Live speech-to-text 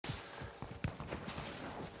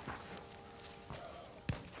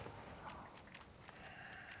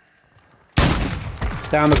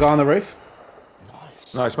Down the guy on the roof.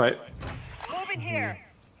 Nice. Nice, mate. Moving here.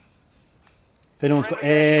 If anyone's got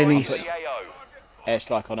any...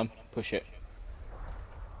 Airstrike on them. Push it.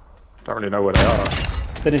 Don't really know where they are.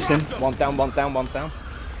 Finish him. One down, one down, one down.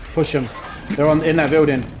 Push them. They're in that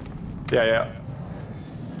building. Yeah, yeah.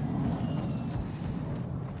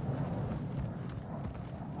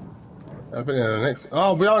 I think they're the next.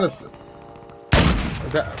 Oh, behind us.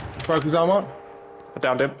 Is that broke his arm up? I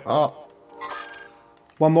downed him. Oh.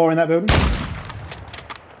 One more in that building.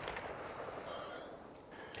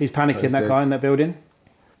 He's panicking, that guy in that building.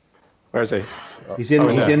 Where is he? He's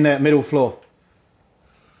in that middle floor.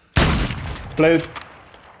 Blue.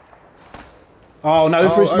 Oh no,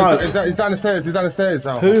 who threw smoke? He's down the stairs, he's down the stairs.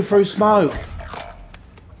 Oh. Who threw smoke?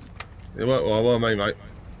 It weren't me, mate.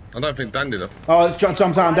 I don't think Dan did it. Oh, jump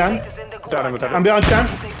down, Dan. Down him, I'm behind Dan.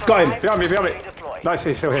 Got him. Behind me. Nice,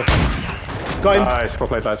 he's still here. Got him. Nice, well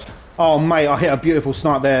played, lads. Oh mate, I hit a beautiful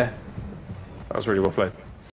snipe there. That was really well played.